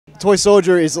Toy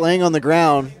Soldier is laying on the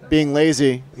ground, being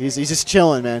lazy. He's just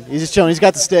chilling, man. He's just chilling. He's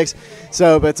got the sticks.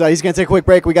 So, but he's gonna take a quick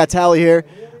break. We got Tally here.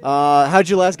 How'd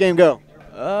your last game go?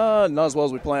 Not as well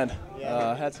as we planned.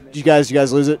 Did you guys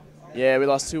lose it? Yeah, we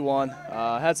lost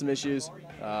 2-1. Had some issues.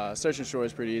 Search and destroy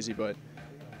is pretty easy, but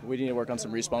we need to work on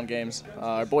some respawn games.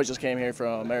 Our boys just came here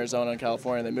from Arizona and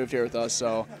California. They moved here with us,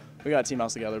 so we got a team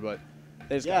house together. But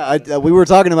we were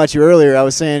talking about you earlier. I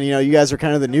was saying, you guys are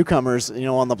kind of the newcomers,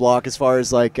 on the block as far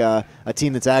as like a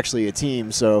team that's actually a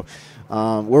team. So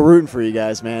we're rooting for you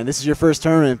guys, man. This is your first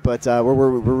tournament, but we're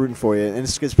rooting for you, and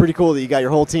it's pretty cool that you got your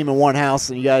whole team in one house,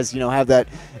 and you guys, have that.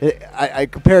 I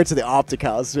compare it to the Optic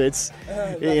House. It's,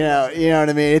 you know what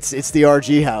I mean. It's the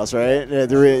RG house, right?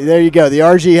 There you go, the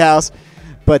RG house.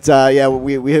 But yeah,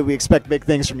 we expect big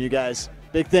things from you guys.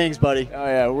 Big things, buddy. Oh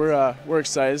yeah, we're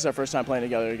excited. This is our first time playing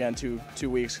together again, two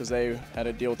weeks, because they had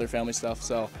to deal with their family stuff.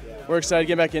 So we're excited to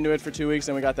get back into it for 2 weeks,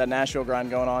 and we got that Nashville grind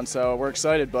going on. So we're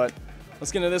excited, but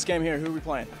let's get into this game here. Who are we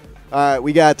playing?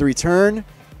 We got the Return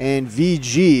and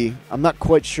VG. I'm not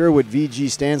quite sure what VG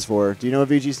stands for. Do you know what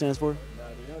VG stands for? No,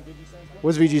 do you know what VG stands for?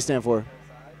 What does VG stand for?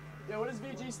 Yeah, what does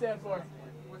VG stand for?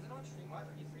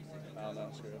 I don't know.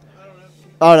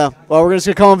 Oh no. Well, we're just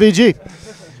gonna call him VG.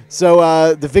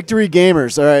 So the Victory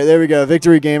Gamers. All right, there we go.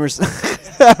 Victory Gamers.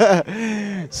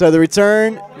 So the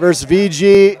Return versus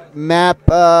VG map.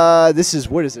 This is,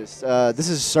 what is this? This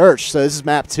is Search. So this is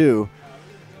map 2.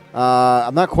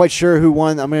 I'm not quite sure who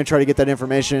won. I'm going to try to get that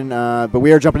information. But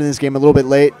we are jumping in this game a little bit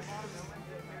late.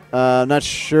 I'm not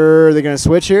sure they're going to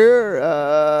switch here.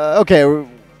 Okay.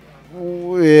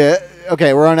 Yeah.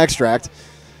 Okay, we're on Extract.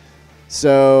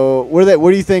 So what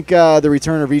do you think the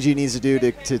Return or VG needs to do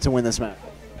to win this map?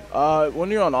 When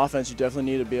you're on offense, you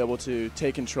definitely need to be able to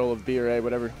take control of B or A,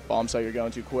 whatever bomb site you're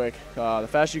going to quick. The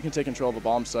faster you can take control of a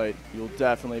bomb site, you'll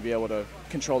definitely be able to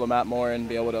control the map more and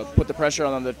be able to put the pressure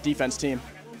on the defense team.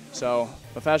 So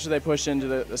the faster they push into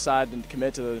the side and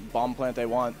commit to the bomb plant they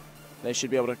want, they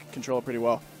should be able to control it pretty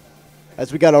well.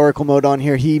 As we got Oracle mode on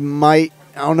here, he might,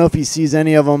 I don't know if he sees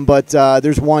any of them, but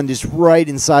there's one just right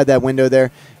inside that window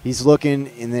there. He's looking,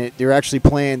 and they're actually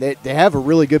playing. They have a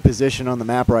really good position on the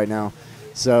map right now.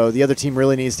 So the other team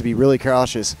really needs to be really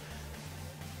cautious.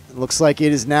 It looks like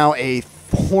it is now a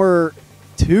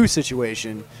 4-2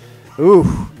 situation.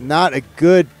 Ooh, not a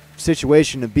good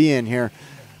situation to be in here.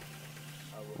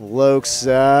 Lokes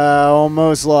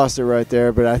almost lost it right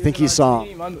there, but I think he saw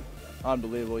him.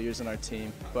 Unbelievable using our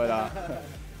team. But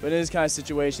in these kind of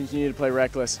situations, you need to play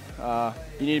reckless.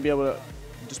 You need to be able to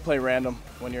just play random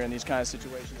when you're in these kind of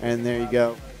situations. And there you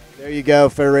go. There you go.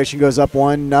 Federation goes up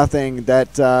 1-0.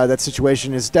 That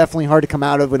situation is definitely hard to come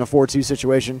out of in a 4-2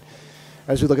 situation.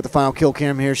 As we look at the final kill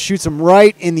cam here, shoots him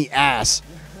right in the ass,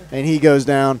 and he goes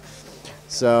down.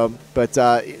 So, but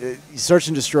Search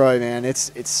and Destroy, man, it's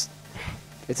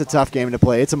a tough game to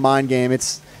play. It's a mind game.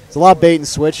 It's a lot of bait and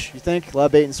switch. You think a lot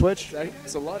of bait and switch?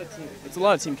 It's a lot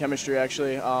of team chemistry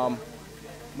actually.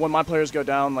 When my players go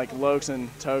down, like Lokes and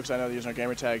Tokes, I know they're using our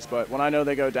gamer tags, but when I know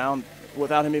they go down,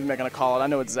 without him even making a call, I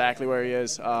know exactly where he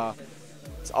is.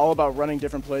 It's all about running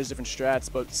different plays, different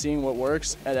strats, but seeing what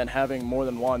works and then having more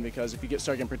than one, because if you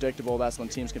start getting predictable, that's when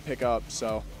teams can pick up.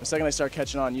 So the second they start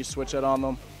catching on, you switch it on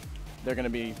them, they're going to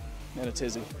be in a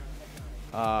tizzy.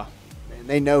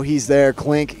 They know he's there.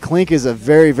 Clink is a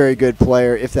very, very good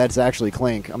player, if that's actually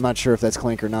Clink. I'm not sure if that's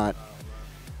Clink or not.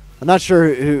 I'm not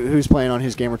sure who's playing on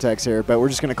his gamer tags here, but we're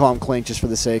just going to call him Clink just for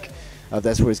the sake of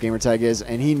that's what his gamer tag is.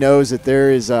 And he knows that there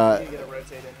is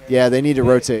yeah, they need to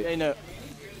rotate. They know.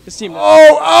 This team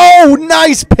oh,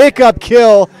 nice pickup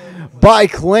kill by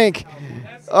Clink.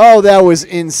 Oh, that was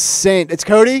insane. It's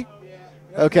Cody?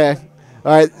 Okay.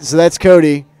 All right, so that's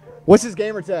Cody. What's his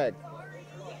gamer tag?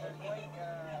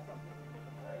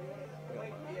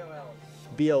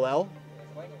 BOL?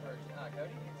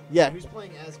 Yeah, who's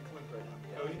playing as Clink right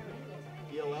now? Cody?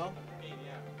 BOL?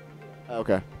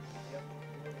 Okay.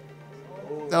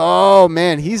 Oh,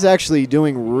 man, he's actually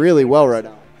doing really well right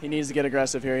now. He needs to get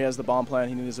aggressive here. He has the bomb plant.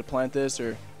 He needs to plant this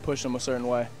or push him a certain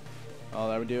way. Oh,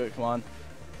 that would do it. Come on.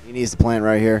 He needs to plant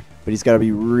right here, but he's got to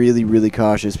be really, really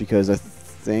cautious because I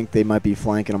think they might be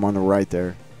flanking him on the right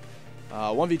there.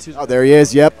 1v2. Oh, there he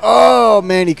is. Yep. Oh,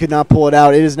 man, he could not pull it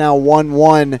out. It is now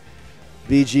 1-1.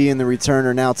 VG and the Return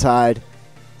are now tied.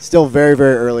 Still very,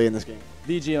 very early in this game.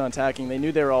 VG on attacking. They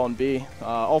knew they were all in B.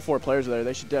 All 4 players are there.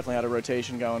 They should definitely have a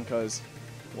rotation going because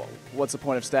what's the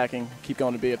point of stacking? Keep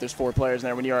going to B if there's 4 players in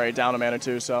there when you're already down a man or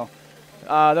 2. So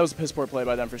that was a piss poor play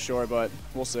by them for sure, but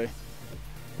we'll see.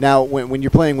 Now, when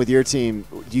you're playing with your team,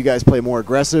 do you guys play more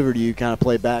aggressive or do you kind of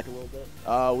play back a little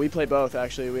bit? We play both,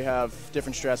 actually. We have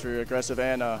different strats for aggressive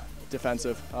and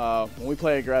defensive. When we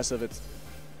play aggressive, it's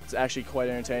it's actually quite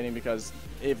entertaining because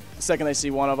if the second they see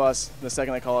one of us, the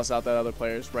second they call us out, that other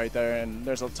player's right there, and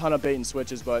there's a ton of bait and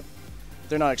switches, but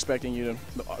they're not expecting you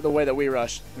to, the way that we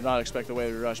rush, they're not expecting the way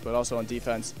we rush, but also on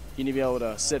defense, you need to be able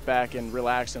to sit back and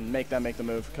relax and make them make the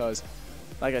move because,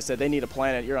 like I said, they need to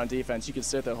plan it. You're on defense. You can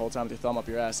sit there the whole time with your thumb up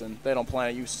your ass, and they don't plan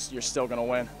it, you're still going to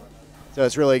win. So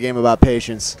it's really a game about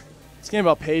patience. It's a game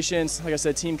about patience, like I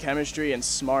said, team chemistry and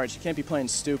smarts. You can't be playing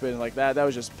stupid like that. That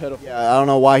was just pitiful. Yeah, I don't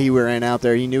know why he ran out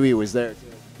there. He knew he was there.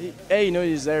 A, you knew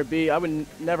he was there. B, I would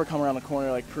never come around the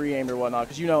corner like pre-aimed or whatnot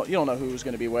because you don't know who was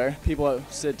going to be where. People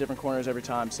sit different corners every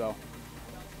time. So.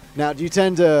 Now, do you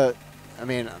tend to? I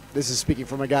mean, this is speaking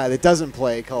from a guy that doesn't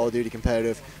play Call of Duty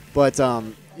competitive, but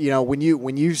you know, when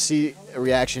you see a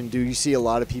reaction, do you see a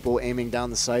lot of people aiming down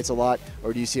the sights a lot,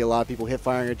 or do you see a lot of people hip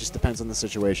firing? It just depends on the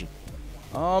situation.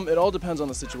 It all depends on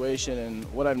the situation,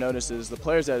 and what I've noticed is the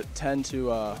players that tend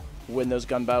to win those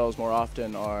gun battles more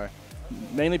often are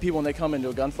mainly people when they come into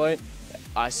a gunfight.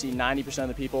 I see 90% of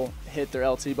the people hit their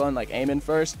LT button, like aiming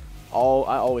first. I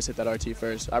always hit that RT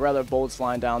first. I'd rather have bullets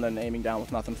flying down than aiming down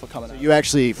with nothing coming out. You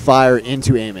actually fire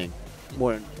into aiming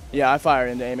more. Yeah, I fire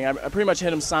into aiming. I pretty much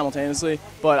hit them simultaneously,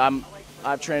 but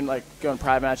I've trained like going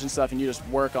private match and stuff, and you just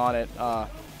work on it.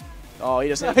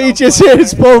 He just hit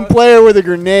his own player with a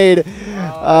grenade.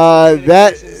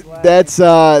 That's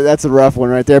a rough one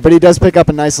right there. But he does pick up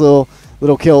a nice little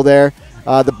kill there.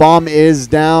 The bomb is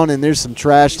down, and there's some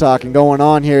trash talking going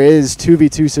on here. It is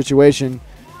 2v2 situation.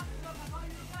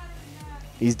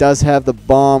 He does have the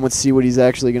bomb. Let's see what he's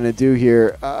actually going to do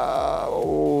here.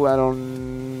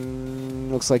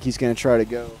 Looks like he's going to try to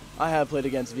go. I have played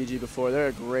against VG before. They're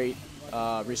a great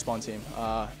respawn team.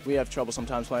 We have trouble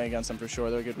sometimes playing against them for sure.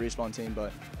 They're a good respawn team,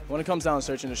 but when it comes down to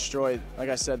search and destroy, like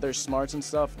I said, they're smarts and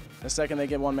stuff. The second they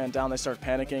get one man down, they start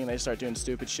panicking. They start doing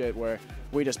stupid shit where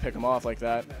we just pick them off like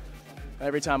that.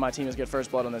 Every time my team is get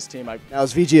first blood on this team, Now,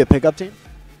 is VG a pickup team?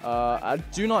 I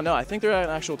do not know. I think they're an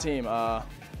actual team.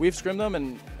 We've scrimmed them,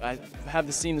 and I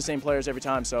have seen the same players every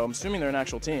time, so I'm assuming they're an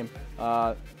actual team.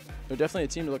 They're definitely a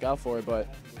team to look out for, but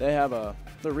they have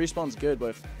their respawn's good,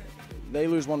 but if they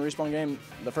lose one respawn game,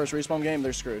 the first respawn game,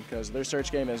 they're screwed because their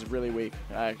search game is really weak.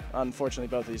 Unfortunately,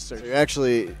 both of these search. So you're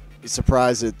actually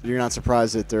surprised that you're not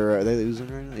surprised that are they losing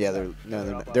right now?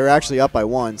 Yeah, they're actually up by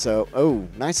 1. So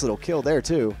nice little kill there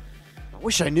too. I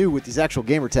wish I knew what these actual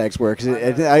gamer tags were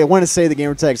because I want to say the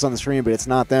gamer tags on the screen, but it's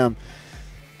not them.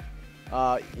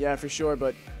 Yeah, for sure.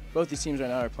 But both these teams right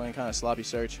now are playing kind of sloppy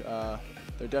search. They're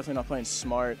definitely not playing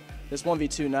smart. This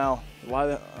 1v2 now. I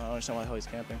don't understand why the hell he's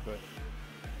camping, but.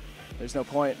 There's no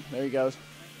point. There he goes.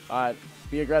 All right,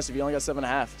 be aggressive. You only got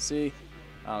 7.5. See,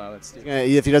 I don't know. That's stupid.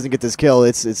 If he doesn't get this kill,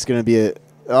 it's going to be a.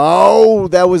 Oh,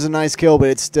 that was a nice kill, but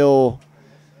it's still.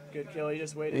 Good kill. He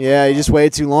just waited. Yeah, you just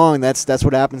waited too long. That's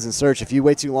what happens in search. If you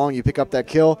wait too long, you pick up that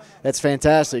kill. That's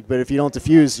fantastic. But if you don't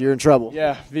defuse, you're in trouble.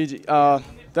 Yeah, VG.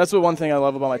 That's one thing I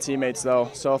love about my teammates, though.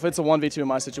 So if it's a 1v2 in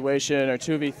my situation or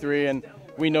 2v3, and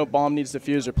we know bomb needs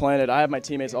defused or planted, I have my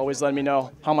teammates always letting me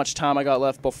know how much time I got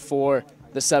left before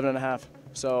the 7.5.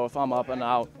 So if I'm up and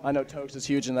out, I know Tokes is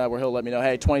huge in that where he'll let me know,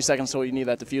 hey, 20 seconds till you need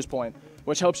that defuse point,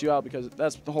 which helps you out because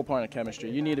that's the whole point of chemistry.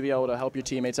 You need to be able to help your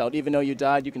teammates out. Even though you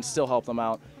died, you can still help them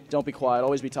out. Don't be quiet.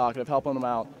 Always be talkative, helping them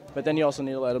out. But then you also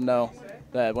need to let them know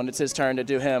that when it's his turn to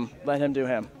do him, let him do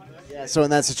him. Yeah, so in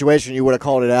that situation, you would have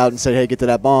called it out and said, hey, get to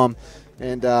that bomb.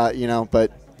 And,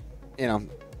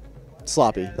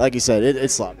 sloppy. Like you said,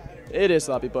 it's sloppy. It is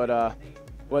sloppy, but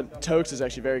what Tokes is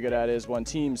actually very good at is when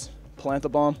teams plant the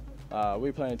bomb. We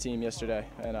were playing a team yesterday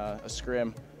in a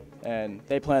scrim, and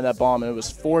they planted that bomb, and it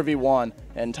was 4v1,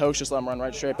 and Tokes just let them run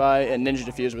right straight by and ninja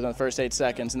defused within the first 8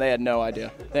 seconds, and they had no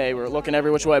idea. They were looking every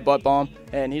which way but bomb,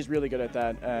 and he's really good at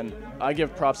that. And I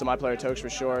give props to my player Tokes for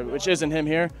sure, which isn't him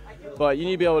here, but you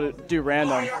need to be able to do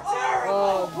random.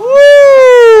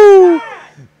 Woo!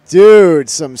 Dude,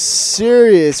 some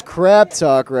serious crap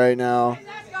talk right now.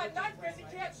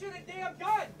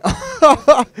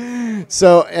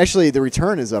 So actually the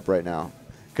return is up right now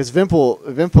because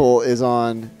Vimple is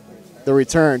on the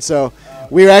return. So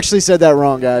we actually said that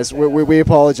wrong, guys. We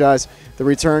apologize. The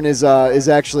return is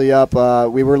actually up.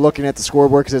 We were looking at the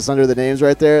scoreboard because it's under the names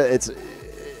right there.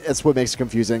 That's what makes it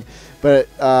confusing. But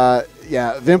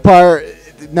yeah, Vampire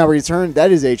now return,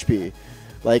 that is HP.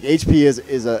 Like HP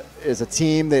is a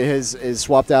team that is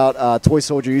swapped out. Toy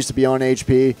Soldier used to be on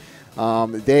HP.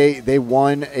 They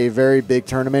won a very big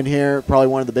tournament here, probably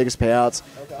one of the biggest payouts.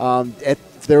 Okay.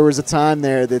 There was a time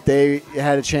there that they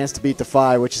had a chance to beat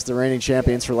Defy, which is the reigning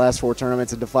champions for the last 4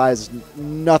 tournaments, and Defy is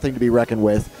nothing to be reckoned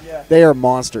with. Yeah. They are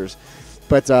monsters.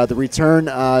 But the return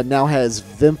now has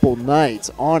Vimple Knight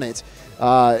on it.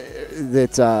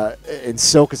 And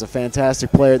Silk is a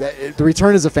fantastic player. The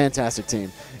return is a fantastic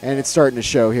team, and it's starting to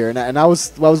show here. And I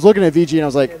was looking at VG and I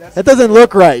was like, that doesn't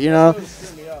look right, you know?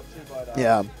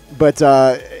 Yeah, but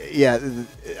yeah,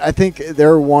 I think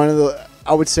they're one of the.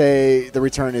 I would say the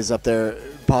return is up there,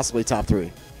 possibly top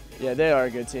 3. Yeah, they are a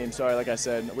good team. Sorry, like I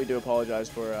said, we do apologize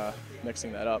for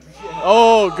mixing that up.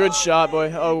 Oh, good shot,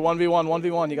 boy. Oh, 1v1,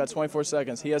 1v1. You got 24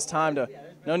 seconds. He has time to.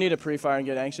 No need to pre-fire and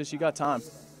get anxious. You got time.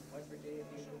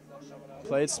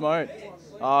 Played smart.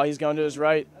 Oh, he's going to his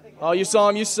right. Oh, you saw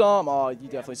him. You saw him. Oh, you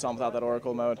definitely saw him without that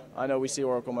Oracle mode. I know we see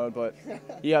Oracle mode, but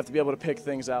you have to be able to pick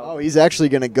things out. Oh, he's actually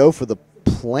going to go for the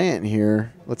plant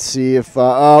here. Let's see if.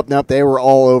 Oh, nope, they were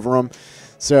all over him.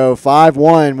 So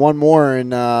 5-1, one more,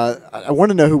 and I want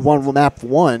to know who won map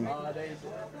 1.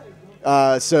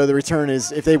 So the return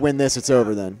is, if they win this, it's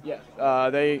over then. Yeah,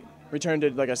 they returned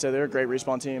it, like I said, they're a great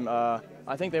respawn team. I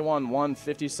think they won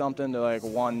 150-something to like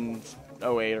 108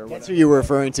 or whatever. That's who you were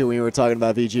referring to when you were talking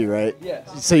about VG, right? Yeah.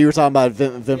 So you were talking about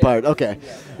Vampire. Okay.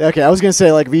 Okay, I was going to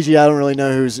say, like, VG, I don't really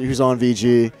know who's on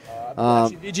VG.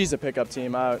 Actually, VG's a pickup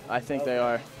team. I think they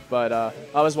are. But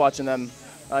I was watching them.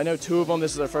 I know 2 of them.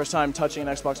 This is their first time touching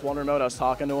an Xbox One remote. I was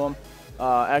talking to them.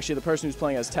 Actually, the person who's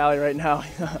playing as Tally right now,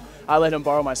 I let him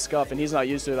borrow my scuff, and he's not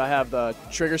used to it. I have the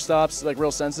trigger stops, like, real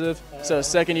sensitive. So the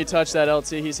second you touch that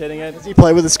LT, he's hitting it. Has he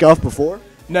played with a scuff before?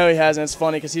 No, he hasn't. It's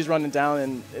funny because he's running down,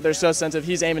 and they're so sensitive.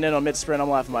 He's aiming in on mid-sprint. I'm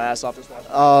laughing my ass off just watching.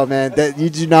 Oh, man. You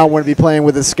do not want to be playing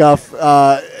with a scuff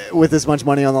with this much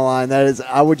money on the line.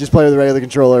 I would just play with a regular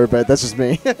controller, but that's just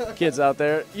me. Kids out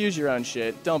there, use your own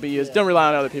shit. Don't rely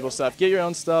on other people's stuff. Get your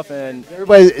own stuff. And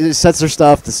everybody sets their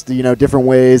stuff to, different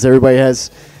ways. Everybody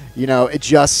has,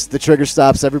 adjusts the trigger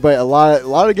stops. Everybody, a lot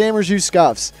of gamers use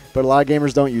scuffs, but a lot of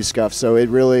gamers don't use scuffs. So it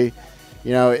really,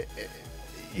 you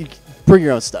bring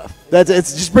your own stuff.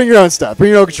 It's just bring your own stuff.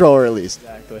 Bring your own controller at least.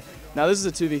 Exactly. Now this is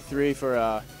a 2v3 for.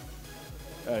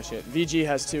 Oh shit. VG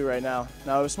has 2 right now.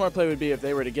 Now a smart play would be if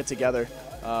they were to get together.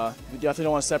 You definitely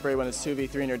don't want to separate when it's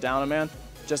 2v3 and you're down a man.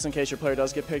 Just in case your player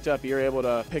does get picked up, you're able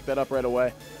to pick that up right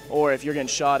away. Or if you're getting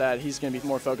shot at, he's going to be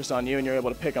more focused on you, and you're able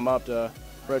to pick him up to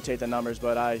rotate the numbers.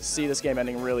 But I see this game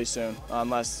ending really soon,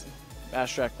 unless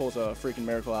Astrak pulls a freaking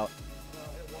miracle out.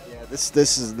 Yeah, this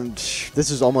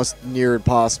is almost near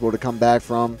impossible to come back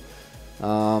from.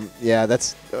 Yeah,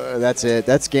 that's it.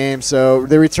 That's game. So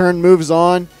the return moves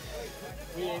on.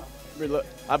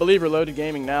 I believe Reloaded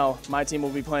Gaming now. My team will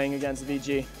be playing against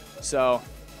VG, so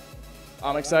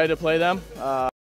I'm excited to play them.